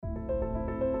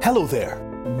Hello there.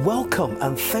 Welcome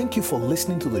and thank you for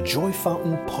listening to the Joy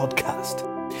Fountain podcast.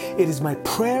 It is my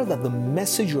prayer that the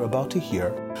message you're about to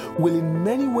hear will in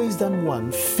many ways than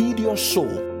one feed your soul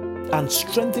and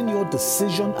strengthen your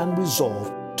decision and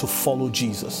resolve to follow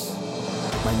Jesus.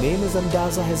 My name is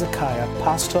Andaza Hezekiah,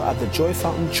 pastor at the Joy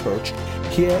Fountain Church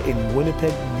here in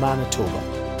Winnipeg,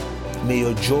 Manitoba. May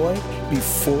your joy be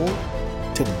full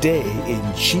today in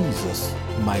Jesus'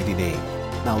 mighty name.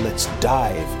 Now let's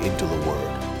dive into the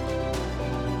Word.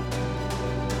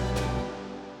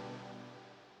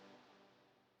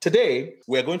 Today,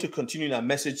 we're going to continue in our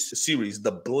message series,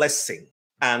 The Blessing.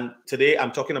 And today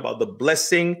I'm talking about the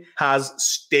blessing has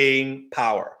staying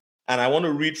power. And I want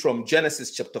to read from Genesis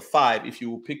chapter 5. If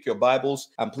you will pick your Bibles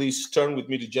and please turn with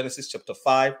me to Genesis chapter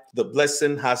 5. The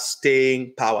blessing has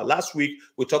staying power. Last week,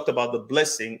 we talked about the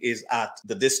blessing is at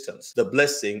the distance. The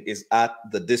blessing is at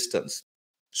the distance.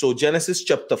 So Genesis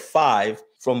chapter 5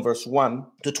 from verse 1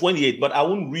 to 28, but I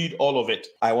won't read all of it.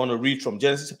 I want to read from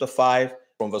Genesis chapter 5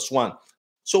 from verse 1.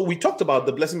 So we talked about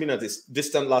the blessing being at this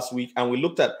distance last week, and we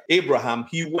looked at Abraham.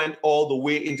 He went all the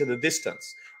way into the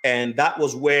distance, and that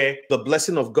was where the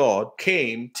blessing of God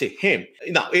came to him.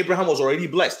 Now, Abraham was already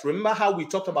blessed. Remember how we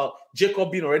talked about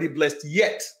Jacob being already blessed,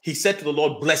 yet he said to the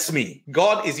Lord, bless me.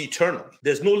 God is eternal.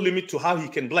 There's no limit to how he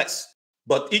can bless.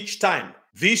 But each time,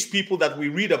 these people that we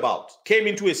read about came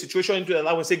into a situation, into their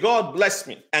life and say, God bless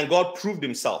me. And God proved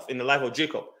himself in the life of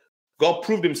Jacob. God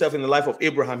proved himself in the life of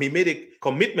Abraham. He made a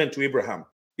commitment to Abraham.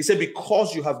 He said,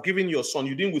 because you have given your son,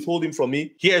 you didn't withhold him from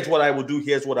me. Here's what I will do.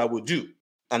 Here's what I will do.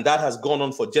 And that has gone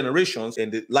on for generations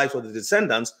in the lives of the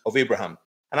descendants of Abraham.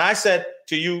 And I said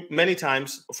to you many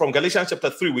times from Galatians chapter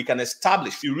 3, we can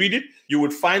establish, if you read it, you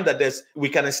would find that we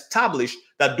can establish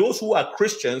that those who are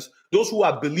Christians, those who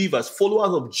are believers,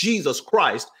 followers of Jesus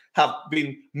Christ, have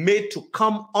been made to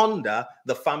come under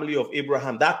the family of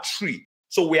Abraham, that tree.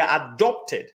 So we are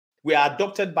adopted. We are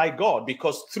adopted by God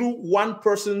because through one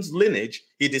person's lineage,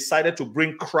 he decided to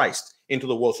bring Christ into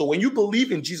the world. So when you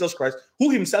believe in Jesus Christ,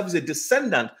 who himself is a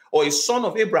descendant or a son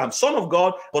of Abraham, son of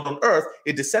God, but on earth,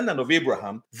 a descendant of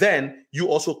Abraham, then you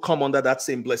also come under that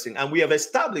same blessing. And we have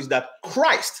established that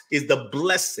Christ is the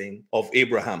blessing of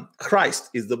Abraham.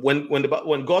 Christ is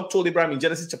when God told Abraham in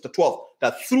Genesis chapter 12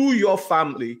 that through your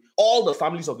family, all the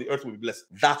families of the earth will be blessed.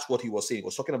 That's what he was saying. He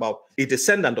was talking about a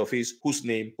descendant of his whose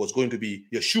name was going to be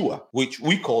Yeshua, which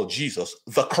we call Jesus,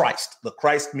 the Christ. The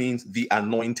Christ means the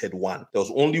anointed one. There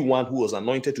was only one who was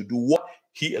anointed to do what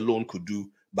he alone could do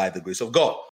by the grace of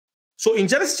God. So in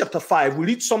Genesis chapter 5, we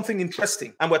read something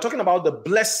interesting. And we're talking about the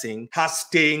blessing has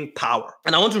staying power.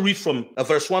 And I want to read from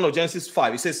verse 1 of Genesis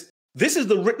 5. It says, this is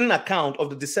the written account of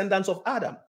the descendants of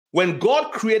Adam. When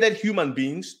God created human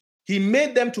beings, he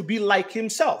made them to be like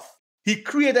himself. He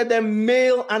created them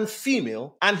male and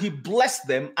female, and he blessed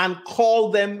them and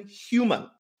called them human.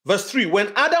 Verse 3,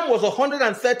 when Adam was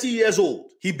 130 years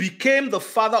old, he became the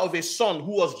father of a son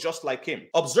who was just like him.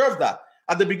 Observe that.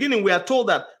 At the beginning, we are told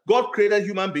that God created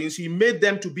human beings. He made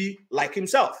them to be like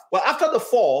himself. Well, after the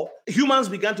fall, humans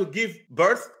began to give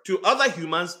birth to other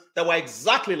humans that were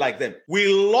exactly like them. We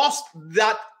lost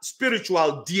that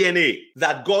spiritual DNA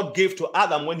that God gave to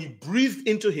Adam when he breathed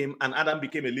into him and Adam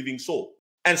became a living soul.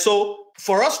 And so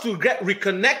for us to get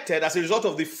reconnected as a result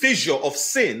of the fissure of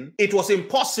sin, it was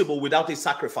impossible without a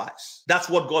sacrifice. That's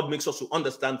what God makes us to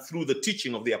understand through the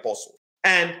teaching of the apostle.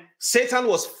 And Satan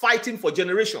was fighting for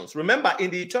generations. Remember,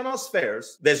 in the eternal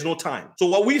spheres, there's no time. So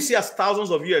what we see as thousands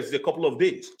of years is a couple of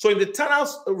days. So in the eternal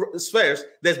spheres,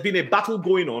 there's been a battle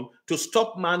going on to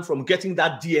stop man from getting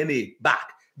that DNA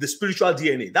back, the spiritual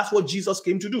DNA. That's what Jesus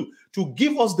came to do, to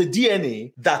give us the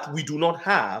DNA that we do not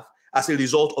have as a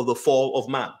result of the fall of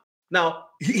man. Now,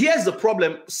 here's the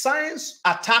problem. Science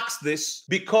attacks this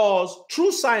because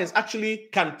true science actually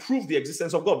can prove the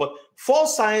existence of God, but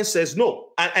false science says no.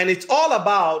 And it's all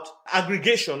about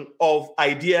aggregation of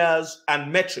ideas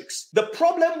and metrics. The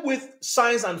problem with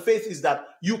science and faith is that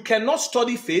you cannot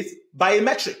study faith by a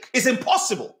metric. It's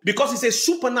impossible because it's a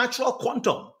supernatural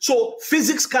quantum. So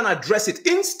physics can address it.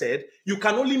 Instead, you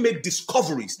can only make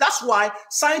discoveries. That's why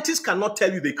scientists cannot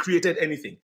tell you they created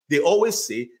anything. They always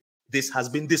say, this has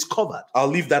been discovered. I'll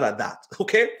leave that at that.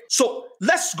 Okay? So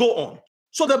let's go on.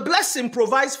 So the blessing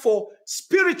provides for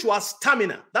spiritual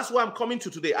stamina. That's what I'm coming to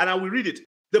today. And I will read it.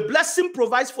 The blessing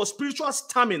provides for spiritual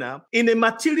stamina in a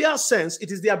material sense.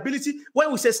 It is the ability,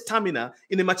 when we say stamina,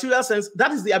 in a material sense,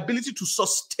 that is the ability to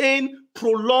sustain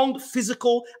prolonged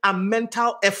physical and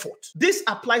mental effort. This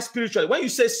applies spiritually. When you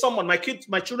say someone, my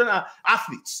children are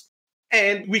athletes.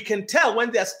 And we can tell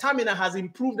when their stamina has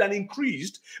improved and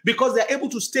increased because they're able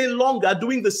to stay longer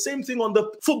doing the same thing on the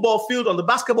football field, on the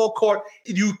basketball court.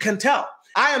 You can tell.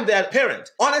 I am their parent.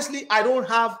 Honestly, I don't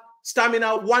have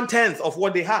stamina 1/10 of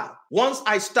what they have. Once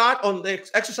I start on the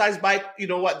exercise bike, you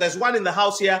know what, there's one in the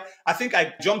house here. I think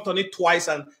I jumped on it twice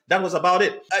and that was about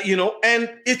it, and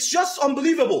it's just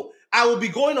unbelievable. I will be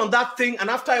going on that thing, and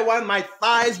after a while, my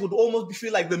thighs would almost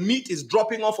feel like the meat is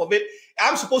dropping off of it.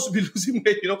 I'm supposed to be losing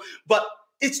weight, but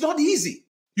it's not easy.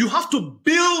 You have to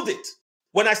build it.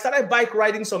 When I started bike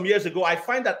riding some years ago, I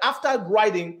find that after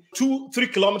riding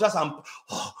 2-3 kilometers, I'm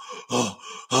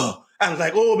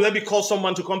like, oh, let me call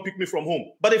someone to come pick me from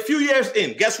home. But a few years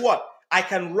in, guess what? I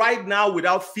can ride now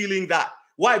without feeling that.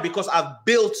 Why? Because I've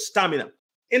built stamina.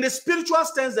 In the spiritual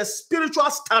sense, the spiritual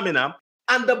stamina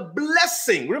and the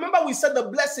blessing. Remember, we said the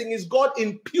blessing is God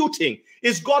imputing,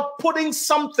 is God putting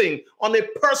something on a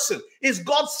person, is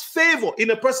God's favor in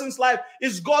a person's life,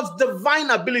 is God's divine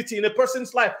ability in a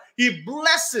person's life. He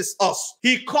blesses us.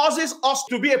 He causes us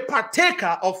to be a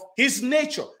partaker of his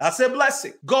nature. That's a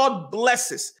blessing. God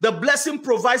blesses. The blessing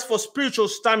provides for spiritual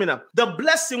stamina. The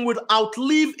blessing will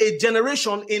outlive a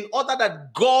generation in order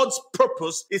that God's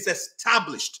purpose is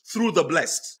established through the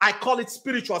blessed. I call it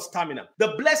spiritual stamina.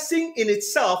 The blessing in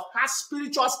itself has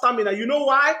spiritual stamina. You know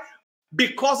why?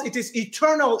 Because it is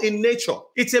eternal in nature.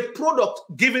 It's a product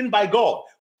given by God.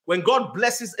 When God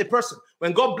blesses a person,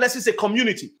 when God blesses a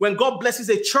community, when God blesses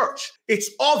a church, it's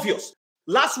obvious.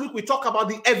 Last week, we talked about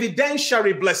the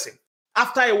evidentiary blessing.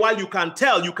 After a while, you can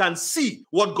tell, you can see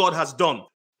what God has done.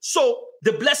 So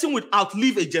the blessing will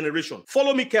outlive a generation.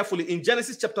 Follow me carefully in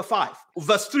Genesis chapter 5,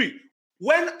 verse 3.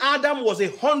 When Adam was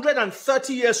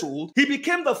 130 years old, he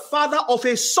became the father of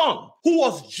a son who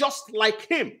was just like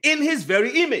him in his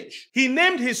very image. He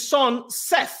named his son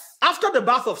Seth. After the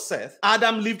birth of Seth,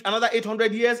 Adam lived another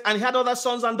 800 years and he had other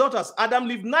sons and daughters. Adam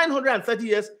lived 930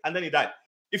 years and then he died.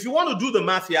 If you want to do the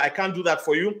math here, I can't do that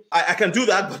for you. I can do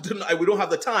that, but we don't have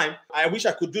the time. I wish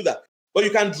I could do that. But you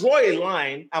can draw a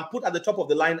line and put at the top of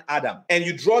the line Adam. And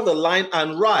you draw the line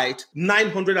and write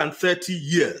 930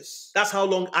 years. That's how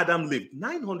long Adam lived,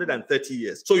 930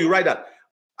 years. So you write that.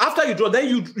 After you draw,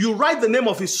 then you write the name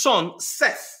of his son,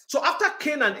 Seth. So after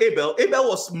Cain and Abel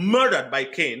was murdered by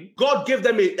Cain. God gave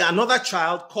them another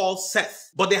child called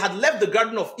Seth. But they had left the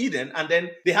Garden of Eden and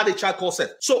then they had a child called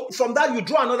Seth. So from that, you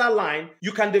draw another line.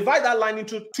 You can divide that line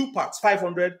into two parts,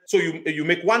 500. So you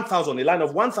make 1,000, a line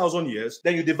of 1,000 years.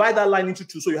 Then you divide that line into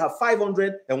two. So you have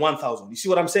 500 and 1,000. You see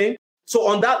what I'm saying? So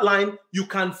on that line, you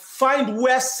can find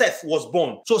where Seth was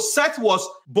born. So Seth was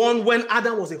born when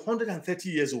Adam was 130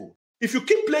 years old. If you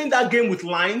keep playing that game with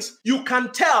lines, you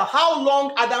can tell how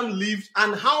long Adam lived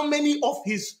and how many of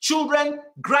his children,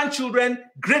 grandchildren,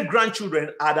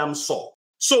 great-grandchildren Adam saw.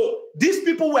 So these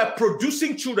people were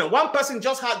producing children. One person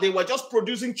they were just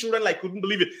producing children like couldn't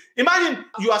believe it. Imagine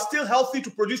you are still healthy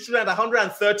to produce children at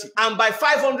 130. And by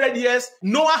 500 years,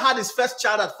 Noah had his first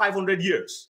child at 500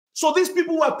 years. So these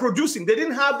people were producing. They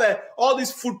didn't have all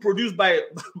this food produced by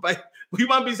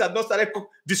human beings had not started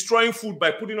destroying food by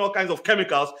putting all kinds of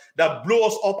chemicals that blow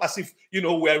us up as if,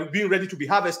 we're being ready to be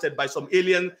harvested by some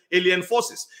alien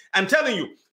forces. I'm telling you.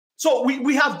 So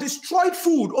we have destroyed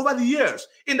food over the years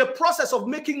in the process of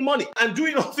making money and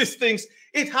doing all these things.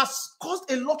 It has caused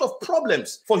a lot of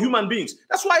problems for human beings.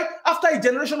 That's why after a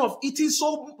generation of eating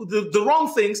the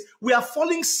wrong things, we are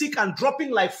falling sick and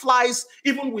dropping like flies,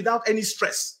 even without any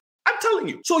stress. I'm telling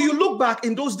you. So you look back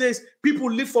in those days, people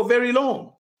lived for very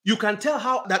long. You can tell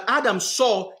how that Adam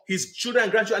saw his children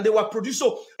and grandchildren, and they were produced.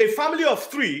 So a family of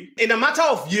 3, in a matter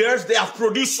of years, they have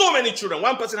produced so many children.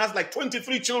 One person has like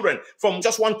 23 children from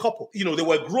just one couple. They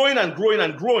were growing and growing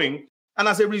and growing. And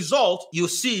as a result, you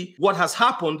see what has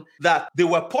happened, that they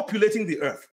were populating the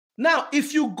earth. Now,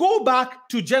 if you go back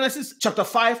to Genesis chapter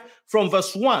 5 from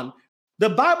verse 1, the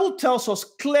Bible tells us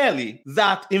clearly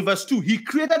that in verse 2, he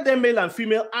created them male and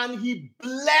female, and he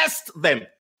blessed them.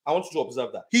 I want you to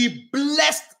observe that. He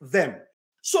blessed them.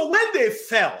 So when they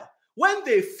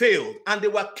failed, and they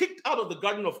were kicked out of the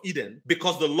Garden of Eden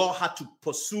because the law had to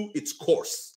pursue its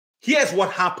course, here's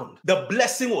what happened. The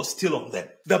blessing was still on them.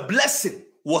 The blessing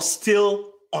was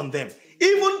still on them.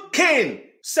 Even Cain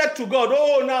said to God,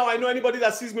 oh, now I know anybody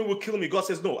that sees me will kill me. God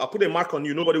says, no, I'll put a mark on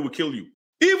you. Nobody will kill you.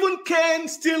 Even Cain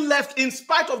still left, in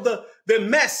spite of the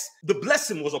mess, the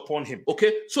blessing was upon him.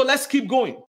 Okay, so let's keep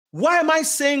going. Why am I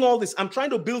saying all this? I'm trying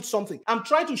to build something. I'm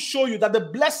trying to show you that the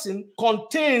blessing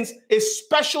contains a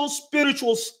special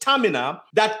spiritual stamina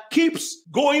that keeps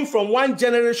going from one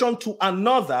generation to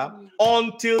another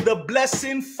until the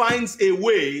blessing finds a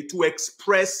way to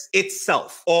express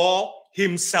itself or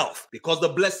himself, because the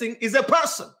blessing is a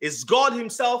person. It's God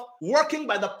himself working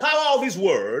by the power of his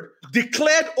word,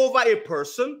 declared over a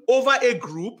person, over a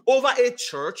group, over a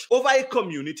church, over a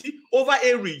community, over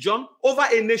a region, over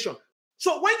a nation.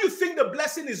 So when you think the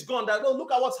blessing is gone, that, oh,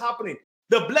 look at what's happening.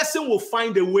 The blessing will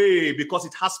find a way because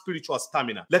it has spiritual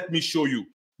stamina. Let me show you.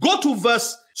 Go to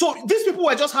verse. So these people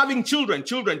were just having children.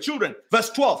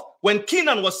 Verse 12. When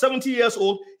Kenan was 70 years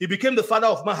old, he became the father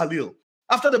of Mahalalel.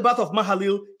 After the birth of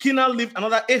Mahalalel, Kenan lived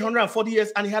another 840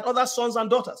 years and he had other sons and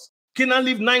daughters. Kenan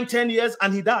lived 9-10 years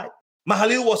and he died.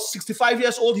 Mahalalel was 65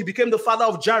 years old. He became the father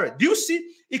of Jared. Do you see?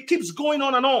 It keeps going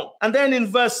on and on. And then in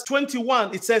verse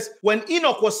 21, it says, when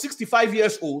Enoch was 65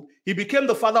 years old, he became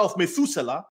the father of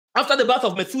Methuselah. After the birth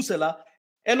of Methuselah,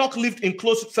 Enoch lived in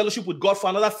close fellowship with God for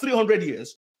another 300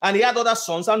 years, and he had other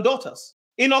sons and daughters.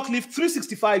 Enoch lived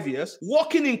 365 years,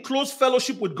 walking in close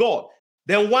fellowship with God.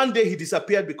 Then one day he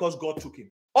disappeared because God took him.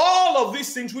 All of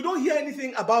these things, we don't hear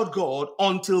anything about God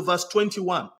until verse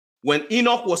 21. When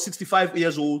Enoch was 65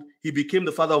 years old, he became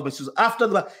the father of Methuselah. After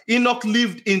that, Enoch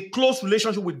lived in close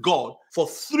relationship with God for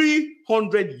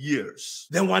 300 years.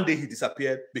 Then one day he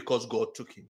disappeared because God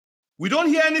took him. We don't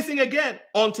hear anything again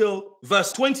until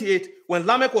verse 28. When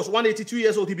Lamech was 182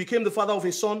 years old, he became the father of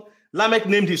a son. Lamech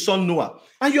named his son Noah.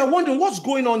 And you are wondering what's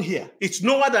going on here. It's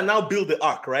Noah that now built the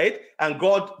ark, right? And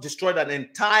God destroyed an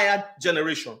entire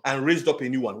generation and raised up a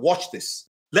new one. Watch this.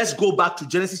 Let's go back to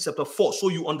Genesis chapter 4 so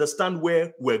you understand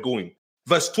where we're going.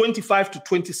 Verse 25 to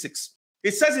 26.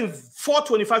 It says in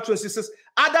 4:25-26, says,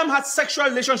 Adam had sexual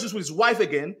relationships with his wife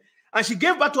again, and she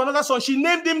gave birth to another son. She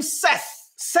named him Seth.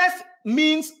 Seth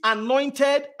means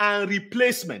anointed and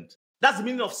replacement. That's the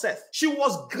meaning of Seth. She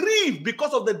was grieved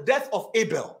because of the death of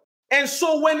Abel. And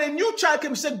so when a new child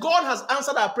came, she said, God has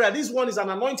answered our prayer. This one is an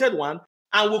anointed one,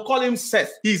 and we'll call him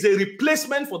Seth. He's a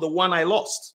replacement for the one I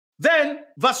lost. Then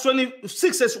verse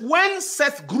 26 says, when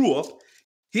Seth grew up,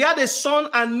 he had a son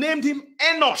and named him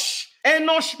Enosh.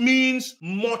 Enosh means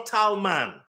mortal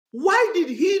man. Why did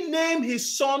he name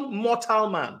his son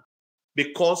mortal man?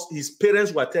 Because his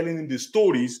parents were telling him the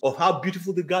stories of how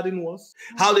beautiful the garden was,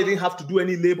 how they didn't have to do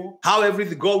any labor, how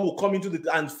everything, God will come into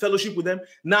and fellowship with them.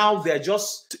 Now they're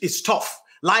just, it's tough.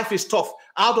 Life is tough.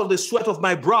 Out of the sweat of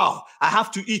my brow, I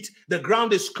have to eat. The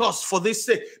ground is cursed for this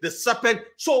sake. The serpent.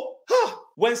 So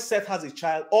when Seth has a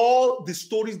child, all the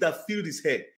stories that filled his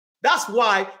head. That's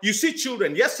why you see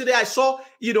children. Yesterday I saw,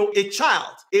 a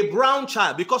child, a brown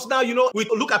child, because now, we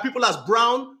look at people as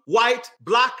brown, white,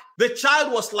 black. The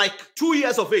child was like 2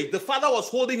 years of age. The father was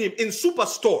holding him in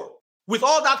Superstore with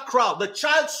all that crowd. The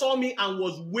child saw me and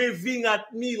was waving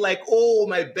at me like, oh,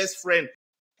 my best friend.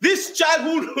 This child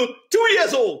who 2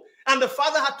 years old, and the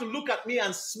father had to look at me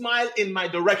and smile in my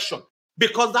direction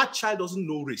because that child doesn't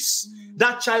know race.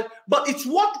 That child, but it's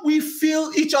what we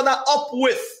fill each other up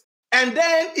with. And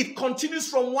then it continues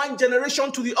from one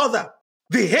generation to the other.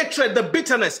 The hatred, the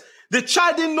bitterness. The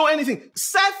child didn't know anything.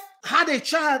 Seth had a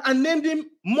child and named him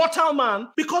mortal man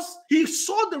because he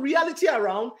saw the reality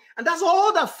around, and that's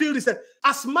all that filled his head.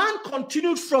 As man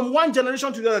continued from one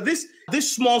generation to the other,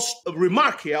 this small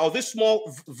remark here, or this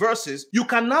small verses, you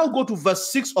can now go to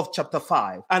verse 6 of chapter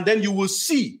 5, and then you will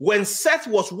see when Seth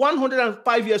was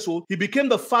 105 years old, he became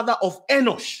the father of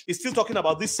Enosh. He's still talking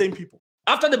about these same people.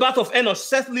 After the birth of Enosh,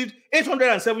 Seth lived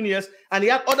 807 years, and he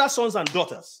had other sons and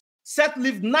daughters. Seth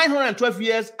lived 912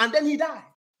 years, and then he died.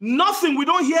 Nothing. We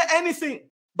don't hear anything.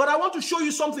 But I want to show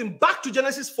you something. Back to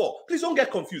Genesis 4. Please don't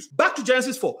get confused. Back to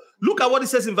Genesis 4. Look at what it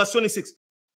says in verse 26.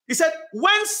 He said,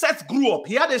 when Seth grew up,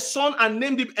 he had a son and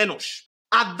named him Enosh.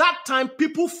 At that time,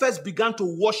 people first began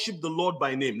to worship the Lord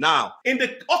by name. Now, in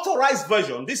the authorized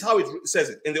version, this is how it says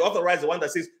it. In the authorized, the one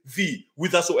that says thee,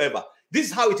 whithersoever. This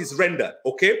is how it is rendered,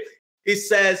 okay? It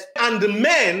says, and the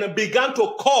men began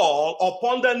to call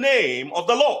upon the name of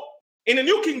the Lord. In the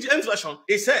New King James Version,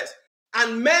 it says,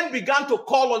 and men began to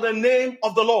call on the name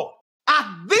of the Lord. At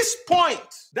this point,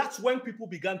 that's when people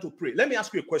began to pray. Let me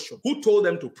ask you a question. Who told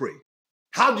them to pray?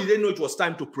 How did they know it was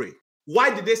time to pray? Why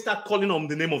did they start calling on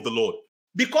the name of the Lord?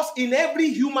 Because in every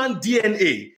human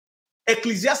DNA,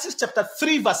 Ecclesiastes chapter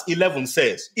 3 verse 11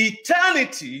 says,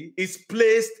 eternity is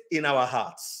placed in our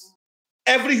hearts.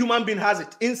 Every human being has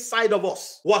it inside of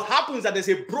us. What happens is that there's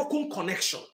a broken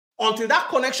connection. Until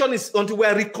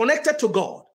we're reconnected to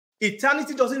God,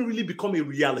 eternity doesn't really become a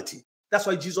reality. That's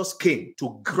why Jesus came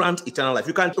to grant eternal life.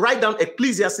 You can write down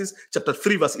Ecclesiastes chapter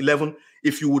 3 verse 11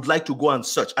 if you would like to go and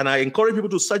search. And I encourage people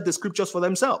to search the scriptures for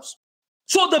themselves.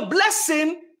 So the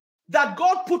blessing that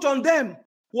God put on them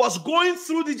was going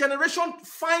through the generation,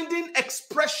 finding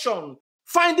expression.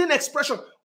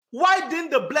 Why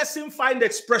didn't the blessing find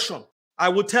expression? I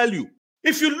will tell you.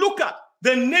 If you look at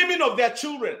the naming of their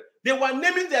children, they were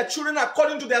naming their children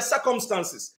according to their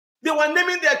circumstances. They were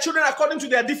naming their children according to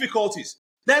their difficulties.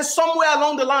 Then somewhere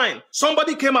along the line,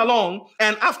 somebody came along,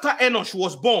 and after Enosh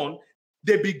was born,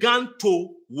 they began to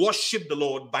worship the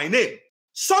Lord by name.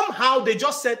 Somehow they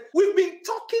just said, we've been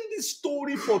talking this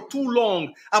story for too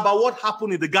long about what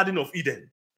happened in the Garden of Eden.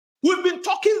 We've been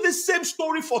talking this same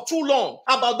story for too long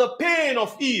about the pain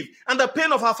of Eve and the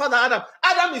pain of her father Adam.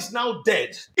 Adam is now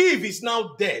dead. Eve is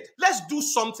now dead. Let's do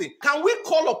something. Can we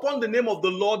call upon the name of the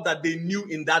Lord that they knew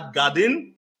in that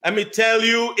garden? Let me tell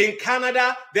you, in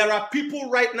Canada, there are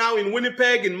people right now in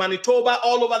Winnipeg, in Manitoba,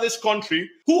 all over this country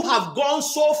who have gone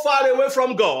so far away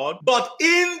from God, but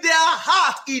in their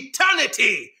heart,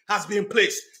 eternity has been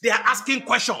placed. They are asking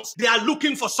questions. They are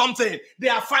looking for something. They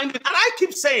are finding. And I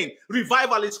keep saying,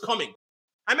 revival is coming.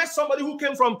 I met somebody who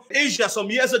came from Asia some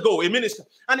years ago, a minister,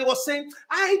 and he was saying,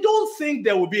 I don't think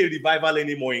there will be a revival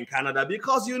anymore in Canada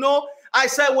because, I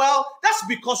said, well, that's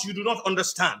because you do not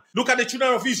understand. Look at the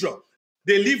children of Israel.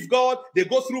 They leave God, they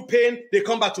go through pain, they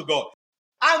come back to God.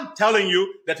 I'm telling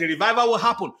you that a revival will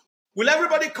happen. Will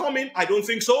everybody come in? I don't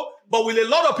think so. But will a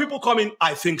lot of people come in?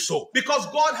 I think so. Because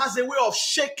God has a way of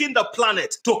shaking the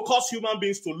planet to cause human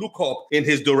beings to look up in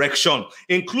his direction,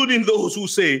 including those who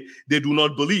say they do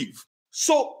not believe.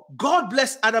 So God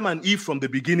blessed Adam and Eve from the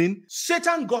beginning.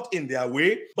 Satan got in their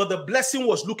way, but the blessing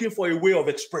was looking for a way of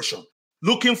expression.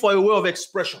 Looking for a way of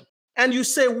expression. And you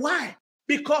say, why?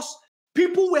 Because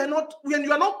people when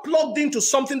you are not plugged into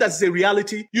something that's a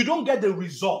reality, you don't get the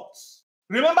results.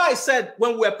 Remember I said,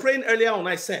 when we were praying earlier on,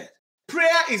 I said, prayer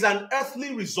is an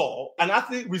earthly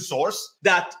resource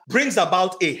that brings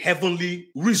about a heavenly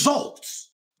result.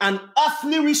 An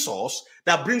earthly resource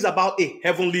that brings about a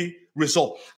heavenly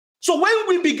result. So when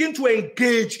we begin to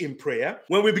engage in prayer,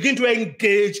 when we begin to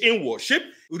engage in worship,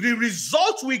 the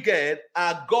results we get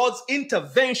are God's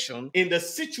intervention in the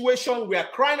situation we are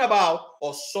crying about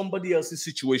or somebody else's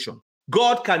situation.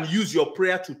 God can use your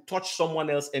prayer to touch someone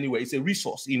else anyway. It's a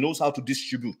resource. He knows how to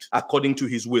distribute according to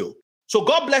his will. So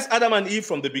God blessed Adam and Eve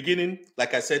from the beginning.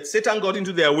 Like I said, Satan got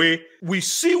into their way. We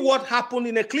see what happened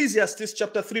in Ecclesiastes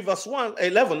chapter 3, verse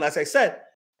 11, as I said.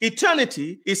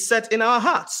 Eternity is set in our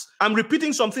hearts. I'm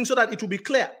repeating something so that it will be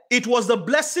clear. It was the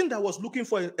blessing that was looking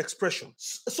for expression.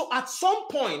 So at some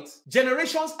point,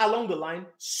 generations along the line,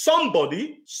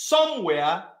 somebody,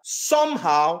 somewhere,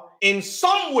 somehow, in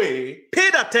some way,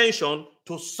 paid attention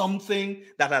to something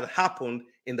that had happened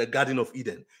in the Garden of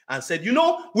Eden and said,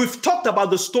 we've talked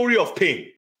about the story of pain.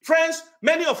 Friends,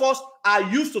 many of us are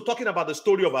used to talking about the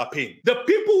story of our pain. The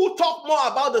people who talk more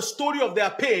about the story of their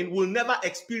pain will never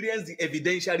experience the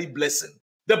evidentiary blessing.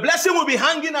 The blessing will be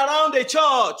hanging around a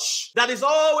church that is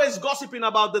always gossiping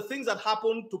about the things that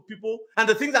happen to people and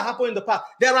the things that happen in the past.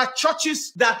 There are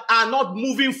churches that are not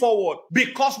moving forward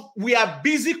because we are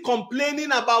busy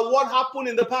complaining about what happened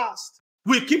in the past.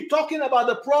 We keep talking about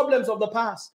the problems of the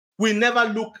past. We never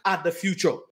look at the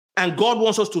future. And God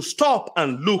wants us to stop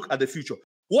and look at the future.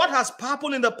 What has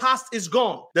happened in the past is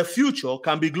gone. The future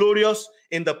can be glorious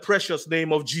in the precious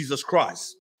name of Jesus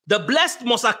Christ. The blessed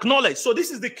must acknowledge. So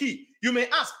this is the key. You may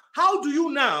ask, how do you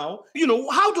now,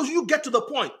 how do you get to the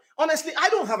point? Honestly, I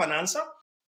don't have an answer,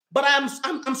 but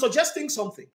I'm suggesting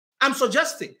something. I'm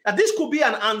suggesting that this could be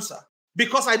an answer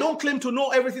because I don't claim to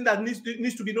know everything that needs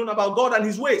to be known about God and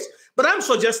his ways. But I'm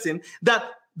suggesting that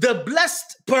the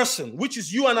blessed person, which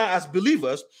is you and I as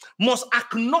believers, must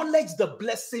acknowledge the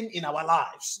blessing in our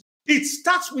lives. It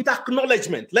starts with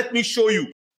acknowledgement. Let me show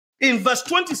you. In verse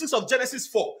 26 of Genesis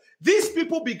 4, these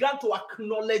people began to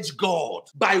acknowledge God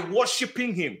by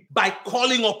worshiping him, by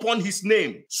calling upon his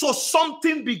name. So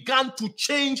something began to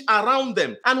change around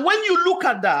them. And when you look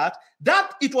at that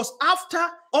it was after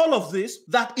all of this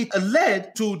that it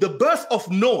led to the birth of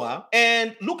Noah.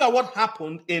 And look at what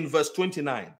happened in verse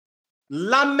 29.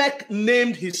 Lamech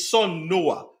named his son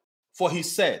Noah, for he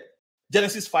said,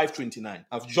 Genesis 5:29.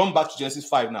 I've jumped back to Genesis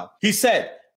 5 now. He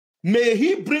said, may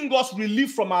he bring us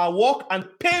relief from our work and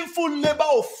painful labor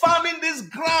of farming this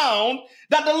ground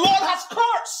that the Lord has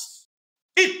cursed.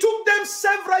 It took them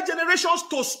several generations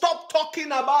to stop talking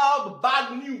about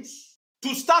bad news,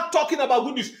 to start talking about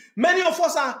good news. Many of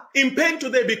us are in pain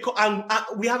today because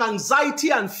we have anxiety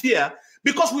and fear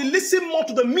because we listen more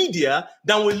to the media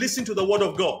than we listen to the word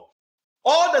of God.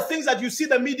 All the things that you see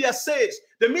the media says,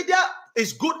 the media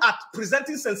is good at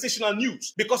presenting sensational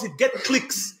news because it gets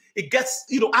clicks, it gets,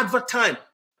 advert time.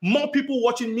 More people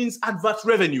watching means advert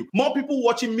revenue. More people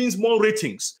watching means more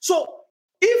ratings. So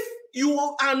if you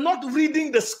are not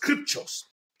reading the scriptures,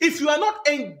 if you are not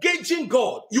engaging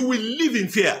God, you will live in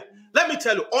fear. Let me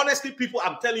tell you, honestly, people,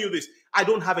 I'm telling you this, I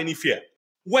don't have any fear.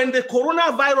 When the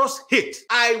coronavirus hit,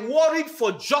 I worried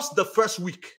for just the first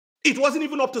week. It wasn't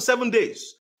even up to 7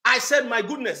 days. I said, my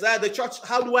goodness, the church,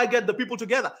 how do I get the people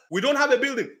together? We don't have a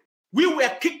building. We were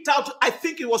kicked out, I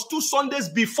think it was 2 Sundays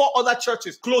before other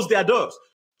churches closed their doors.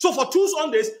 So for 2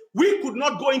 Sundays, we could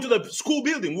not go into the school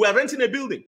building. We were renting a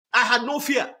building. I had no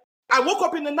fear. I woke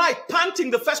up in the night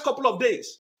panting the first couple of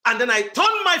days. And then I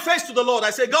turned my face to the Lord. I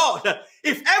said, God,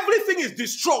 if everything is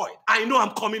destroyed, I know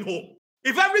I'm coming home.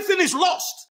 If everything is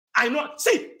lost, I know.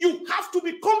 See, you have to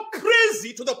become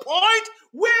crazy to the point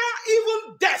where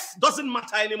even death doesn't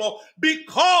matter anymore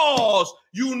because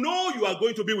you know you are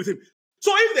going to be with him.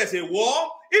 So if there's a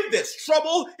war, if there's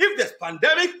trouble, if there's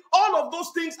pandemic, all of those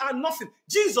things are nothing.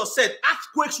 Jesus said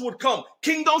earthquakes would come.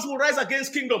 Kingdoms will rise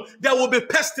against kingdom. There will be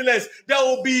pestilence. There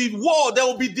will be war. There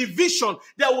will be division.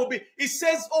 It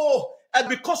says, and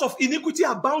because of iniquity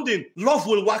abounding, love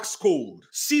will wax cold.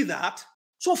 See that?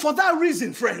 So for that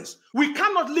reason, friends, we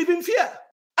cannot live in fear.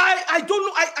 I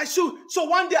don't know. So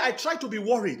one day I tried to be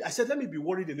worried. I said, let me be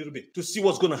worried a little bit to see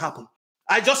what's going to happen.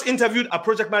 I just interviewed a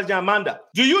project manager, Amanda.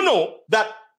 Do you know that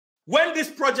when this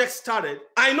project started,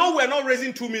 I know we're not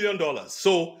raising $2 million.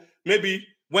 So maybe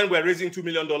when we're raising $2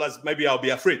 million, maybe I'll be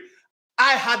afraid.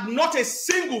 I had not a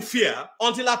single fear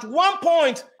until at one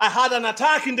point I had an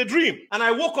attack in the dream. And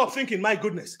I woke up thinking, my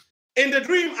goodness. In the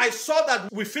dream, I saw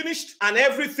that we finished and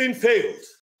everything failed.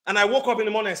 And I woke up in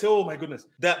the morning and said, oh my goodness,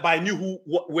 but I knew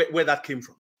where that came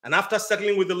from. And after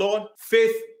settling with the Lord,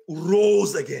 faith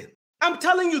rose again. I'm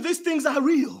telling you, these things are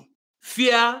real.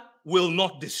 Fear will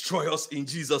not destroy us in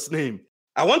Jesus' name.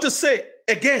 I want to say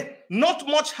again, not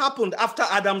much happened after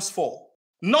Adam's fall.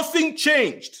 Nothing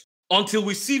changed until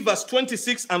we see verse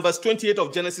 26 and verse 28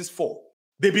 of Genesis 4.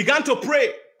 They began to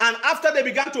pray. And after they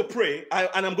began to pray,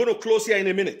 and I'm going to close here in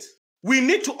a minute, we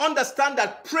need to understand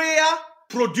that prayer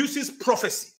produces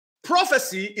prophecy.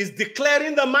 Prophecy is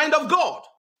declaring the mind of God,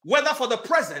 whether for the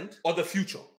present or the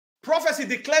future. Prophecy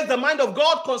declares the mind of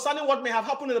God concerning what may have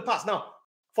happened in the past. Now,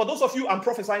 for those of you, I'm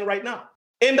prophesying right now.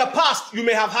 In the past, you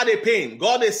may have had a pain.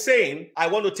 God is saying, I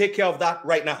want to take care of that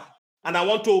right now. And I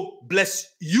want to bless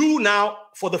you now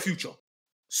for the future.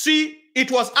 See, it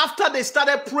was after they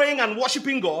started praying and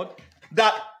worshiping God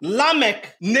that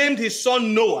Lamech named his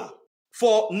son Noah.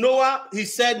 For Noah, he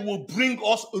said, will bring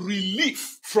us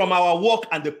relief from our work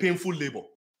and the painful labor.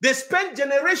 They spent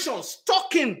generations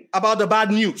talking about the bad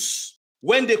news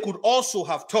when they could also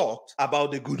have talked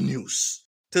about the good news.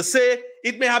 To say,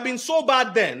 it may have been so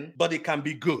bad then, but it can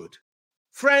be good.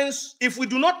 Friends, if we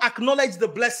do not acknowledge the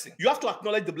blessing, you have to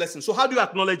acknowledge the blessing. So how do you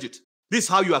acknowledge it? This is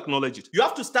how you acknowledge it. You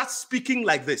have to start speaking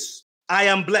like this. I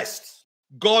am blessed.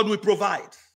 God will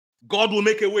provide. God will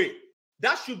make a way.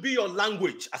 That should be your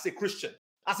language as a Christian.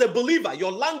 As a believer,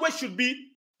 your language should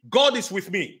be, God is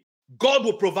with me. God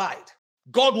will provide.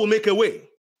 God will make a way.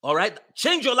 All right?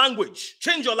 Change your language.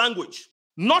 Change your language.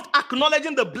 Not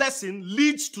acknowledging the blessing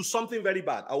leads to something very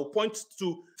bad. I will point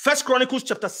to 1 Chronicles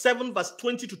chapter 7, verse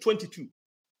 20 to 22.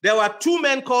 There were 2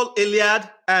 men called Eliad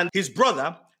and his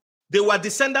brother. They were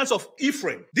descendants of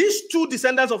Ephraim. These 2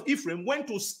 descendants of Ephraim went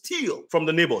to steal from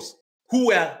the neighbors who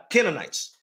were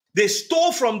Canaanites. They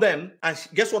stole from them, and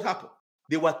guess what happened?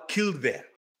 They were killed there.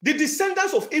 The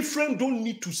descendants of Ephraim don't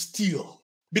need to steal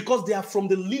because they are from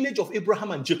the lineage of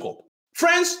Abraham and Jacob.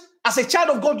 Friends, as a child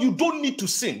of God, you don't need to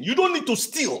sin. You don't need to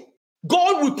steal.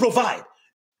 God will provide.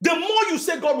 The more you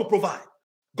say God will provide,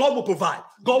 God will provide,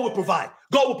 God will provide,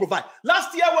 God will provide.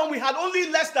 Last year when we had only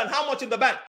less than how much in the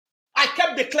bank, I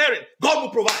kept declaring, God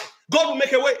will provide, God will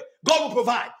make a way, God will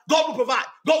provide, God will provide,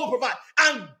 God will provide.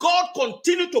 And God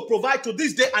continued to provide to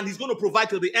this day, and he's going to provide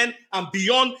till the end and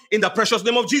beyond in the precious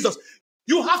name of Jesus.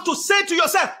 You have to say to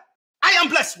yourself, I am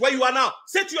blessed where you are now.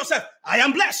 Say to yourself, I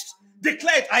am blessed.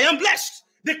 Declare it, I am blessed.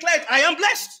 Declare it, I am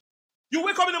blessed. You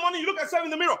wake up in the morning, you look at yourself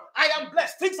in the mirror. I am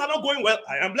blessed. Things are not going well.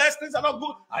 I am blessed. Things are not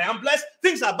good. I am blessed.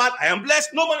 Things are bad. I am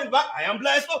blessed. No one is bad. I am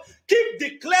blessed. So keep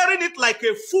declaring it like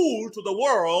a fool to the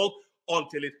world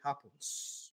until it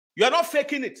happens. You are not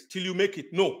faking it till you make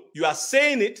it. No, you are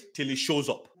saying it till it shows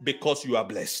up because you are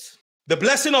blessed. The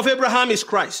blessing of Abraham is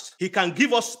Christ. He can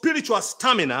give us spiritual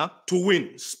stamina to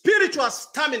win. Spiritual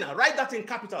stamina. Write that in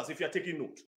capitals if you are taking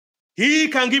note. He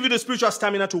can give you the spiritual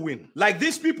stamina to win. Like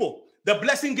these people, the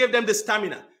blessing gave them the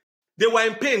stamina. They were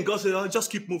in pain. God said,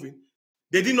 just keep moving.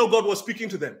 They didn't know God was speaking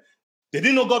to them. They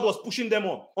didn't know God was pushing them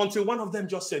on until one of them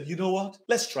just said, you know what?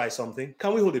 Let's try something.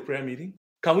 Can we hold a prayer meeting?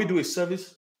 Can we do a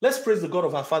service? Let's praise the God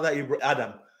of our father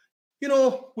Adam. You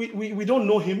know, we don't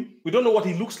know him. We don't know what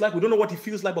he looks like. We don't know what he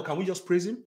feels like, but can we just praise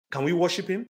him? Can we worship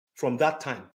him? From that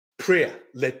time, prayer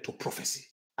led to prophecy.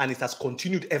 And it has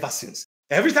continued ever since.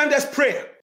 Every time there's prayer,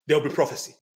 there will be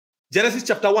prophecy. Genesis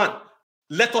chapter 1,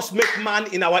 let us make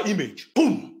man in our image.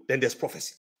 Boom, then there's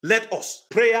prophecy. Let us.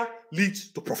 Prayer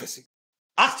leads to prophecy.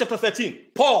 Acts chapter 13,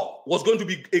 Paul was going to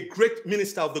be a great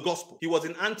minister of the gospel. He was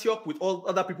in Antioch with all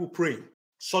other people praying.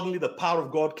 Suddenly the power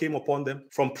of God came upon them,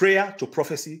 from prayer to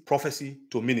prophecy, prophecy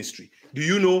to ministry. Do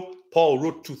you know Paul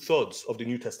wrote 2/3 of the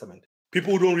New Testament?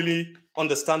 People who don't really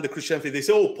understand the Christian faith, they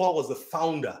say, oh, Paul was the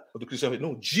founder of the Christian faith.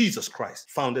 No, Jesus Christ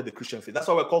founded the Christian faith. That's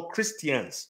why we're called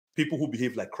Christians, people who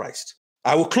behave like Christ.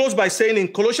 I will close by saying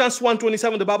in Colossians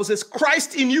 1:27, the Bible says,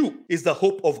 Christ in you is the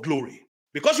hope of glory.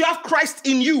 Because you have Christ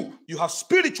in you, you have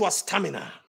spiritual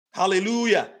stamina.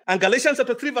 Hallelujah. And Galatians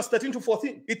chapter 3, verse 13 to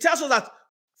 14, it tells us that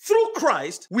through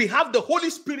Christ, we have the Holy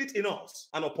Spirit in us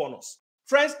and upon us.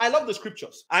 Friends, I love the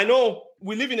scriptures. I know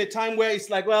we live in a time where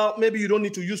it's like, well, maybe you don't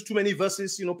need to use too many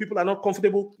verses. People are not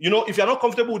comfortable. If you're not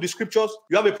comfortable with the scriptures,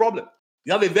 you have a problem.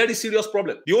 You have a very serious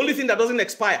problem. The only thing that doesn't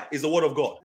expire is the word of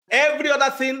God. Every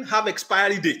other thing have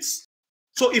expiry dates.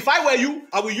 So if I were you,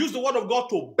 I will use the word of God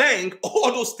to bang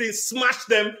all those things, smash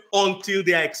them until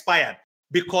they are expired,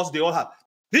 because they all have.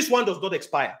 This one does not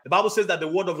expire. The Bible says that the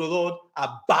word of the Lord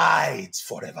abides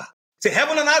forever. Say,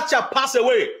 heaven and earth shall pass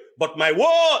away, but my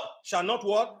word shall not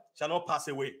what? Shall not pass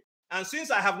away. And since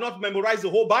I have not memorized the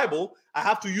whole Bible, I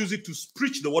have to use it to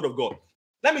preach the word of God.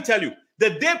 Let me tell you, the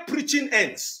day preaching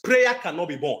ends, prayer cannot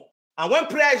be born. And when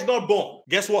prayer is not born,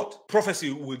 guess what?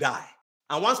 Prophecy will die.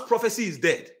 And once prophecy is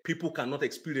dead, people cannot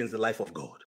experience the life of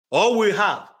God. All we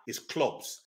have is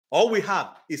clubs. All we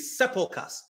have is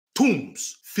sepulchres,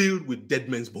 tombs filled with dead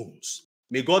men's bones.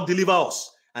 May God deliver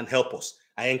us and help us.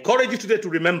 I encourage you today to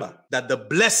remember that the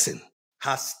blessing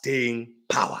has staying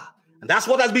power. And that's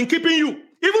what has been keeping you.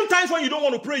 Even times when you don't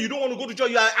want to pray, you don't want to go to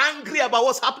church, you are angry about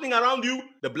what's happening around you,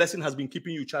 the blessing has been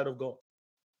keeping you, child of God.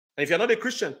 And if you're not a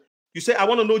Christian, you say, I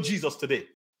want to know Jesus today.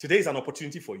 Today is an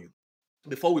opportunity for you.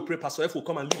 Before we pray, Pastor F will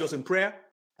come and lead us in prayer.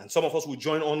 And some of us will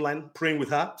join online praying with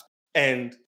her.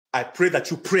 And I pray that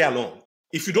you pray along.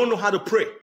 If you don't know how to pray,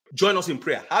 join us in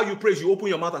prayer. How you pray is you open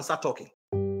your mouth and start talking.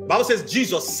 The Bible says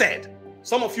Jesus said.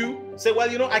 Some of you say, well,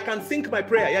 I can think my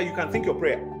prayer. Yeah, you can think your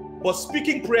prayer. But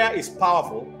speaking prayer is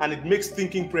powerful, and it makes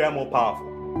thinking prayer more powerful.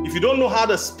 If you don't know how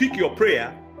to speak your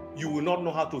prayer, you will not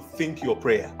know how to think your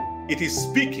prayer. It is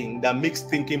speaking that makes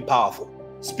thinking powerful.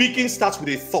 Speaking starts with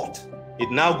a thought. It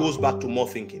now goes back to more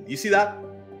thinking. You see that?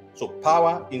 So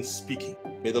power in speaking.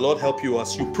 May the Lord help you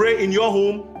as you pray in your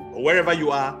home or wherever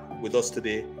you are with us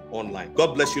today online.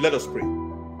 God bless you. Let us pray.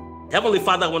 Heavenly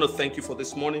Father, I want to thank you for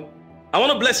this morning. I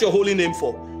want to bless your holy name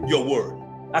for your word.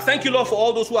 I thank you, Lord, for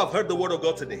all those who have heard the word of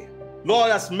God today.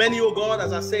 Lord, as many, oh God,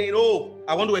 as are saying,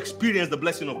 I want to experience the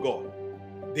blessing of God.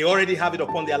 They already have it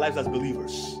upon their lives as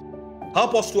believers.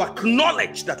 Help us to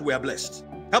acknowledge that we are blessed.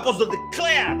 Help us to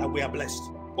declare that we are blessed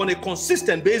on a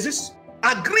consistent basis,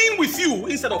 agreeing with you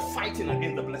instead of fighting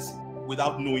against the blessing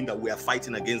without knowing that we are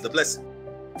fighting against the blessing.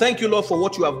 Thank you, Lord, for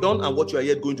what you have done and what you are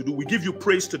yet going to do. We give you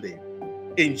praise today.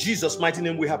 In Jesus' mighty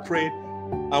name we have prayed.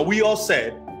 And we all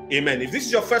said, amen. If this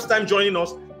is your first time joining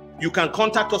us, you can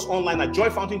contact us online at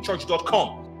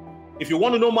joyfountainchurch.com. If you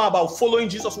want to know more about following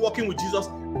Jesus, walking with Jesus,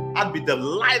 I'd be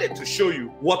delighted to show you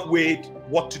what way,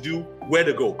 what to do, where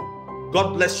to go.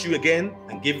 God bless you again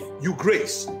and give you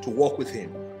grace to walk with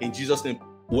him. In Jesus' name.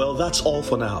 Well, that's all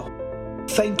for now.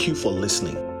 Thank you for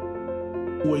listening.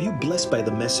 Were you blessed by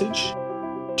the message?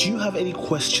 Do you have any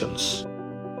questions?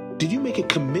 Did you make a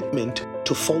commitment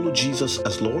to follow Jesus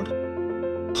as Lord?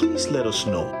 Please let us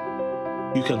know.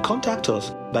 You can contact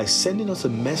us by sending us a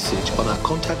message on our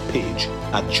contact page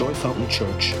at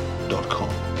joyfountainchurch.com.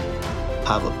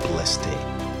 Have a blessed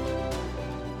day.